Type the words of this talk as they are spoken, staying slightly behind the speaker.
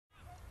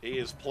He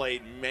has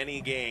played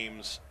many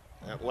games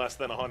at less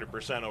than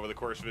 100% over the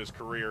course of his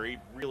career. He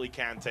really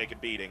can take a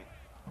beating.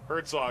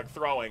 Herzog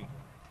throwing.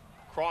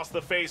 Across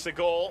the face of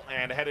goal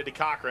and headed to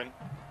Cochran.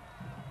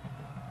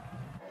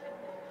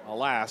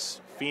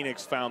 Alas,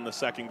 Phoenix found the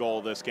second goal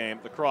of this game.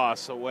 The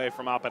cross away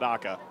from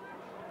Apodaca.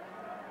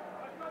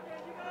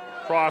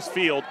 Cross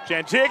field,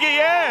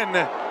 Janjigian!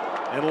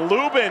 And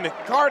Lubin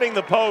guarding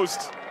the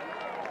post.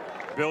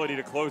 Ability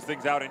to close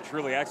things out and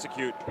truly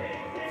execute.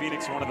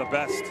 Phoenix, one of the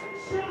best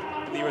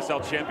in the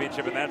USL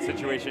Championship in that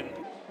situation.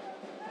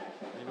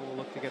 Maybe we'll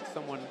look to get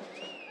someone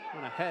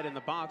on ahead in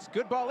the box.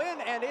 Good ball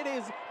in, and it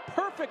is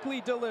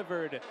perfectly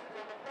delivered.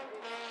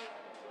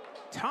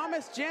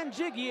 Thomas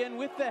Janjigian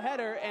with the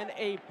header, and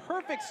a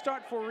perfect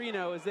start for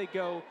Reno as they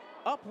go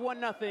up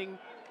 1-0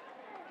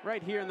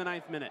 right here in the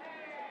 9th minute.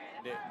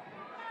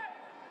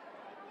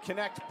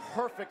 Connect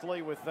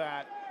perfectly with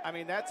that. I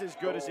mean, that's as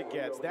good as it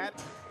gets. That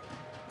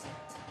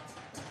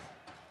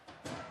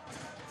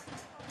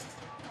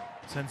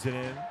sends it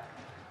in.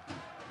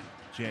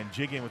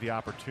 Janjigian with the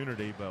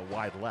opportunity, but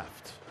wide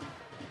left.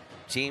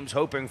 Teams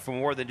hoping for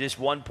more than just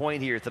 1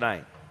 point here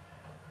tonight.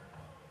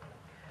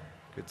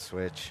 Good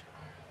switch.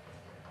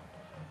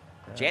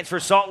 Chance for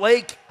Salt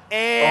Lake,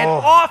 and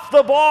off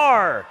the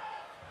bar.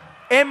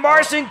 And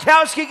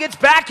Marcinkowski gets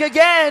back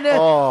again.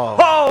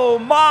 Oh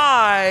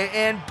my,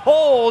 and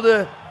pulled.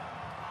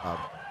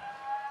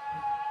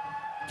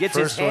 Gets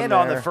his hand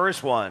on the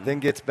first one.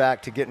 Then gets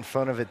back to get in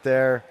front of it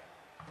there,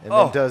 and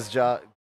then does